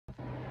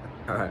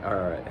All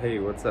right. Hey,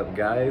 what's up,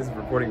 guys?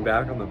 Reporting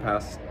back on the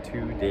past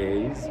 2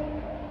 days.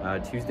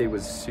 Tuesday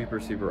was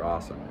super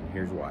awesome, and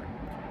here's why.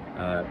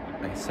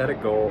 I set a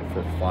goal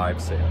for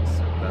 5 sales.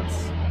 So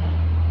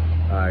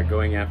that's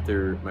going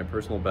after my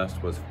personal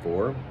best was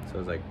 4. So I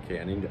was like,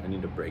 okay, I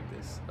need to break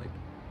this.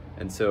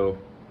 And so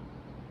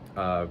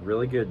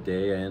really good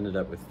day. I ended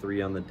up with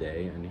 3 on the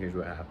day, and here's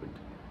what happened.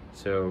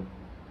 So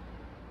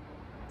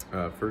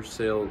first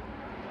sale,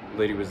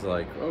 lady was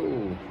like,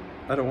 "Oh,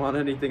 I don't want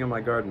anything in my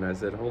garden." I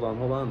said, "Hold on,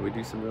 hold on. We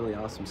do some really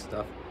awesome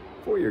stuff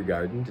for your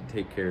garden to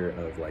take care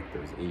of like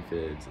those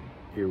aphids and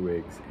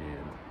earwigs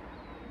and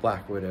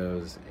black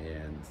widows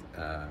and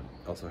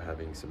also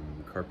having some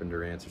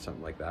carpenter ants or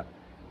something like that."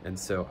 And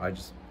so I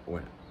just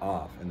went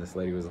off, and this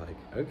lady was like,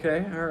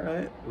 "Okay, all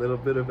right, a little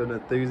bit of an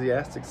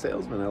enthusiastic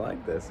salesman. I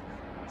like this."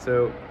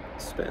 So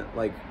spent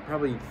like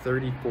probably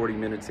 30-40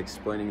 minutes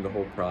explaining the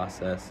whole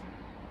process.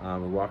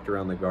 We walked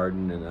around the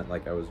garden, and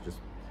like I was just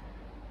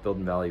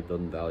building value,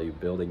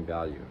 building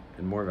value,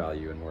 and more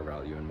value, and more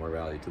value, and more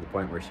value, to the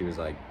point where she was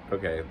like,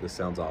 "Okay, this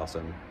sounds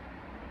awesome."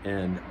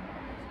 And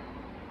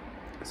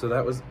so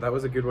that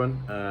was a good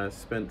one.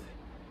 Spent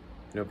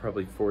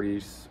probably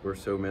 40 or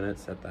so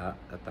minutes at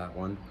that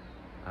one,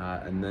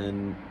 and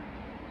then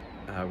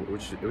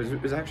which it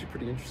was actually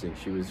pretty interesting.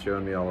 She was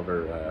showing me all of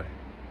her.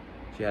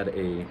 She had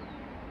a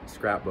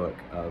scrapbook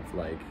of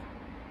like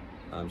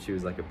she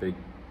was like a big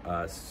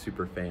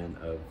super fan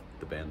of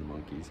the band The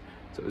Monkees.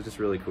 So it was just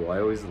really cool. I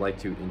always like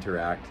to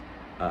interact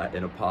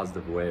in a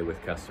positive way with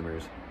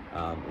customers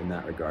in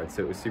that regard.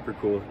 So it was super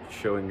cool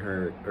showing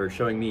her, or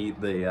showing me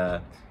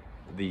the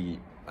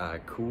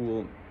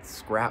cool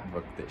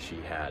scrapbook that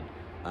she had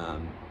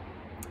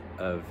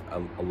of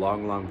a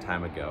long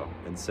time ago.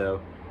 And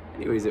so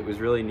anyways, it was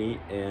really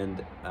neat,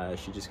 and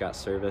she just got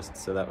serviced,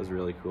 so that was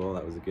really cool.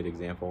 That was a good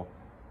example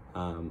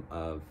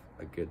of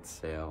a good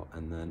sale.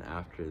 And then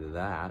after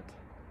that,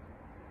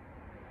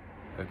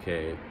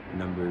 okay,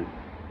 number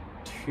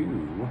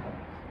 2,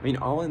 I mean,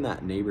 all in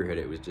that neighborhood,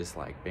 it was just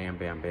like bam,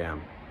 bam,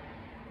 bam.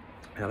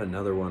 I had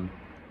another one.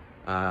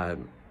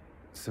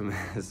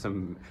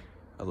 Some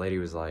a lady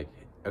was like,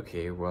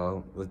 "Okay,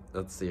 well,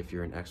 let's see if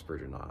you're an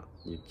expert or not.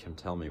 You can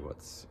tell me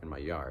what's in my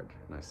yard."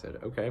 And I said,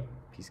 "Okay,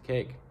 piece of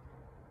cake."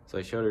 So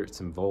I showed her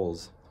some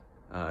voles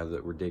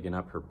that were digging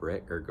up her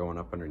brick, or going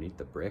up underneath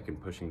the brick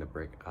and pushing the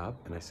brick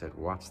up. And I said,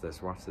 "Watch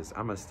this, watch this.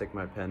 I'm gonna stick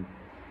my pen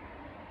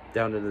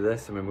down into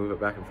this. I'm gonna move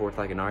it back and forth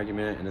like an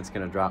argument, and it's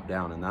gonna drop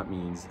down, and that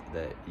means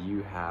that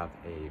you have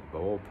a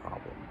vole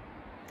problem."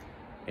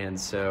 And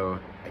so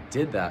I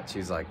did that.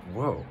 She's like,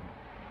 "Whoa,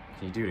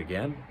 can you do it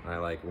again?" And I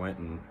like went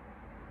and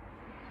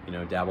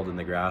dabbled in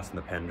the grass, and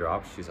the pen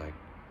dropped. She's like,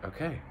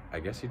 "Okay, I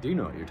guess you do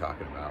know what you're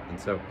talking about." And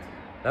so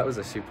that was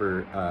a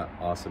super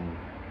awesome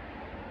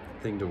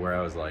thing, to where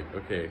I was like,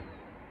 okay,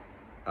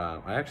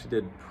 I actually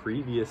did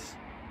previous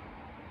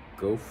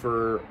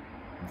gopher,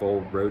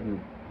 vole,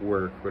 rodent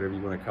work, whatever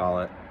you want to call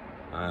it,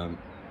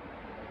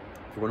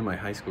 for one of my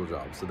high school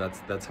jobs. So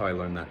that's how I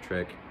learned that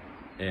trick.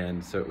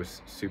 And so it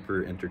was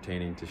super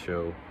entertaining to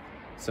show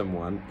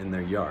someone in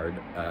their yard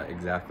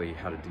exactly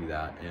how to do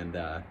that.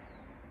 And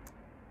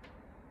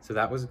so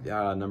that was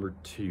number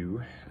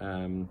 2.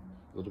 A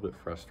little bit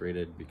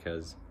frustrated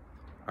because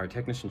our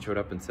technician showed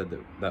up and said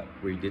that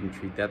we didn't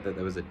treat that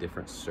was a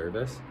different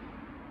service.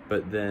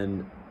 But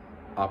then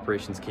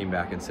operations came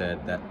back and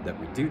said that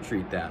we do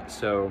treat that.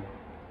 So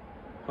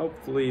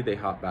hopefully they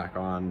hop back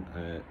on.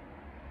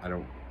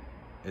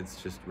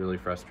 It's just really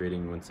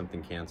frustrating when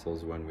something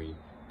cancels, when we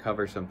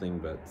cover something,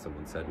 but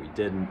someone said we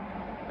didn't,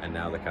 and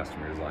now the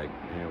customer is like,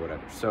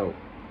 whatever. So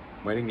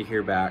I'm waiting to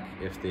hear back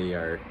if they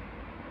are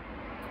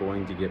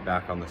going to get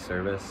back on the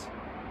service.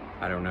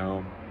 I don't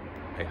know.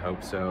 I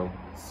hope so.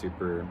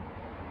 Super,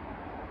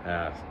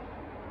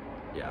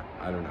 yeah,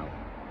 I don't know.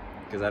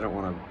 Because I don't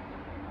want to,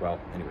 well,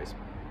 anyways,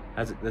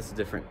 that's a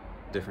different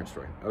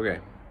story. Okay.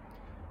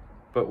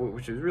 But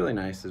which was really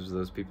nice is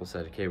those people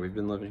said, "Okay, we've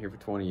been living here for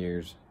 20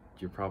 years.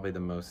 You're probably the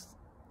most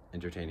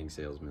entertaining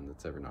salesman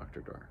that's ever knocked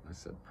our door." I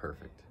said,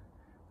 "Perfect.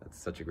 That's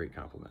such a great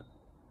compliment."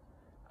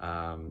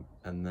 And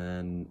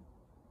then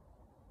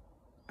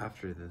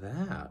after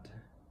that,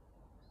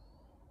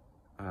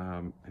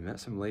 I met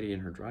some lady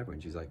in her driveway,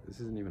 and she's like, "This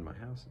isn't even my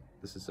house.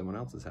 This is someone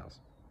else's house."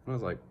 And I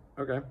was like,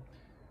 "Okay,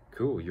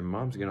 cool. Your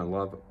mom's gonna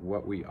love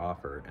what we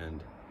offer."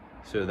 And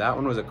so that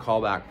one was a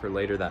callback for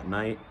later that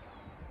night.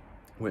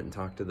 Went and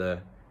talked to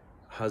the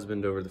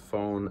husband over the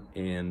phone,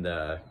 and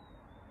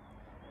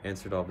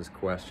answered all of his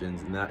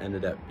questions, and that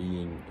ended up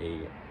being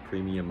a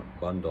premium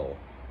bundle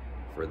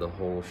for the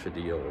whole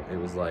shadeal. It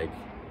was like,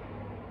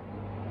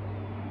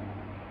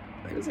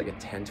 I think it was like a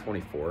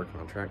 1024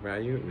 contract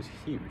value. It was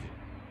huge.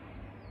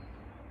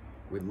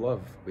 We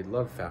love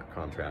fat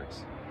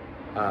contracts.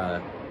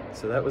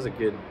 So that was a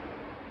good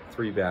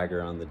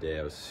 3-bagger on the day.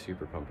 I was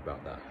super pumped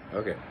about that.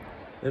 Okay.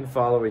 Then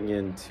following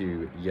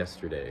into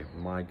yesterday,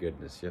 my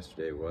goodness,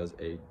 yesterday was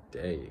a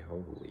day.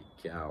 Holy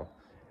cow.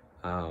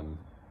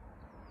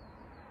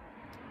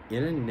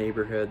 In a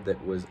neighborhood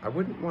that was, I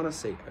wouldn't want to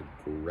say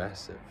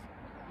aggressive,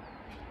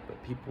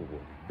 but people were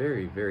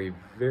very, very,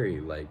 very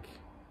like,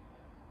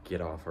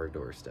 get off our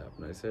doorstep.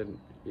 And I said,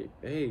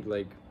 hey,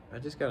 like, I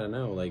just gotta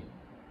know, like,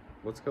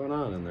 what's going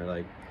on? And they're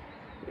like,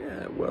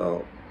 yeah,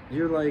 well,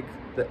 you're like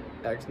the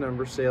X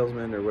number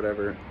salesman or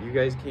whatever. You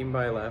guys came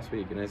by last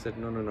week. And I said,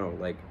 no,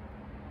 like,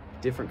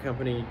 different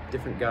company,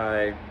 different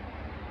guy.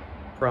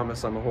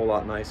 Promise I'm a whole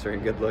lot nicer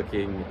and good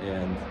looking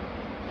and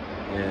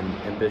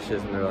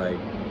ambitious. And they're like,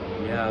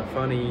 yeah,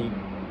 funny,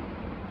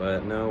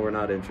 but no, we're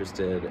not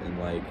interested. And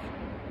like,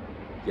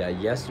 yeah,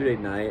 yesterday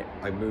night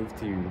I moved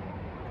to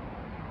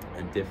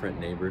a different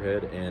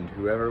neighborhood, and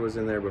whoever was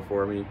in there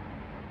before me,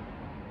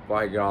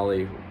 by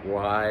golly,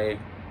 why?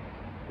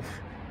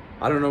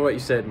 I don't know what you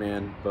said,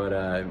 man, but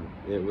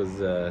it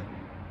was,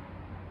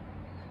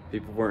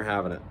 people weren't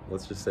having it.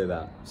 Let's just say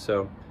that.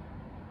 So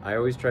I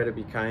always try to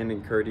be kind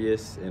and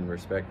courteous and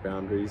respect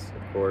boundaries,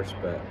 of course,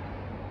 but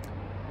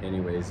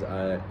anyways,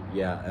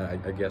 yeah,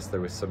 I guess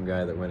there was some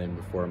guy that went in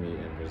before me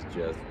and was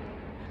just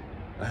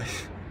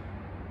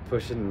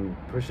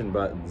pushing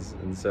buttons,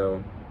 and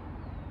so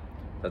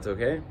that's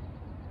okay.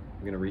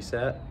 I'm gonna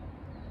reset,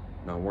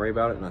 not worry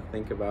about it, not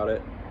think about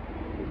it.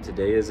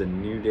 Today is a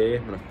new day.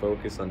 I'm gonna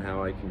focus on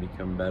how I can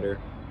become better.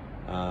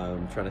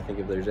 I'm trying to think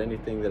if there's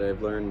anything that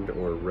I've learned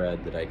or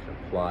read that I can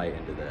apply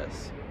into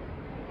this.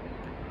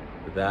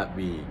 With that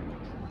being,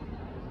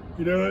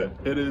 you know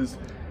what? It is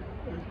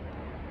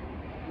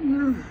a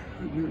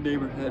new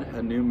neighborhood,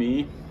 a new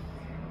me,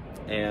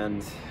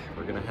 and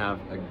we're gonna have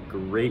a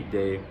great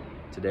day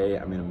today.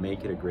 I'm gonna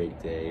make it a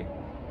great day.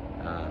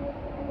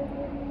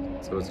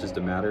 So it's just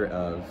a matter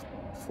of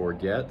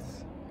forget,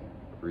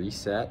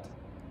 reset,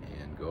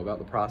 and go about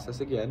the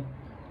process again.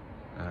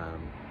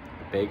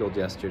 I bageled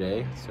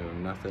yesterday, so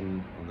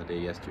nothing on the day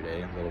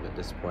yesterday. A little bit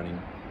disappointing.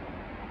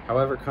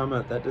 However,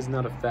 that does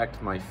not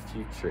affect my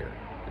future,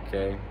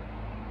 okay?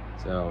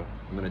 So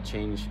I'm gonna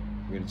change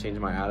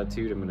my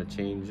attitude. I'm gonna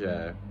change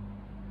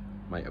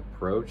my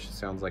approach.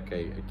 Sounds like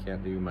I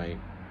can't do my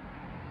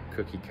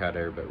cookie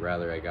cutter, but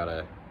rather I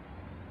gotta,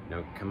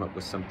 come up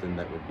with something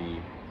that would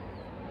be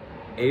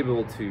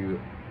able to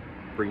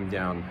bring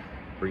down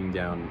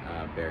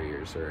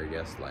barriers, or I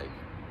guess like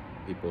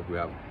people who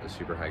have a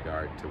super high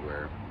guard, to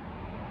where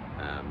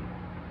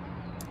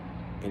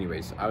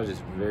anyways, I was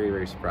just very,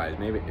 very surprised.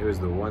 Maybe it was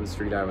the one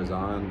street I was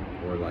on,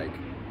 or like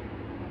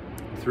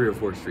 3 or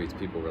 4 streets,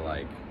 people were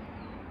like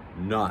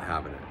not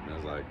having it, and I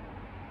was like,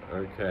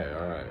 okay,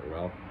 all right,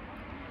 well,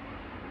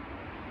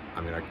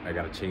 I mean, I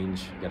gotta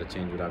change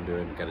what I'm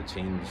doing, gotta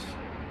change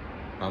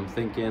how I'm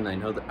thinking.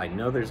 I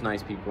know there's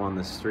nice people on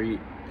the street,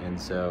 and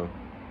so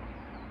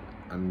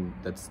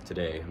that's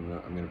today.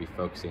 I'm gonna be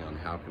focusing on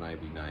how can I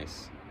be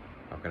nice,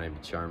 how can I be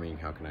charming,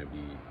 how can I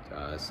be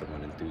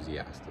someone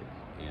enthusiastic.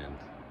 And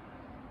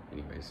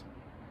anyways,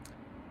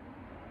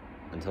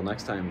 until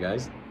next time,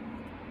 guys.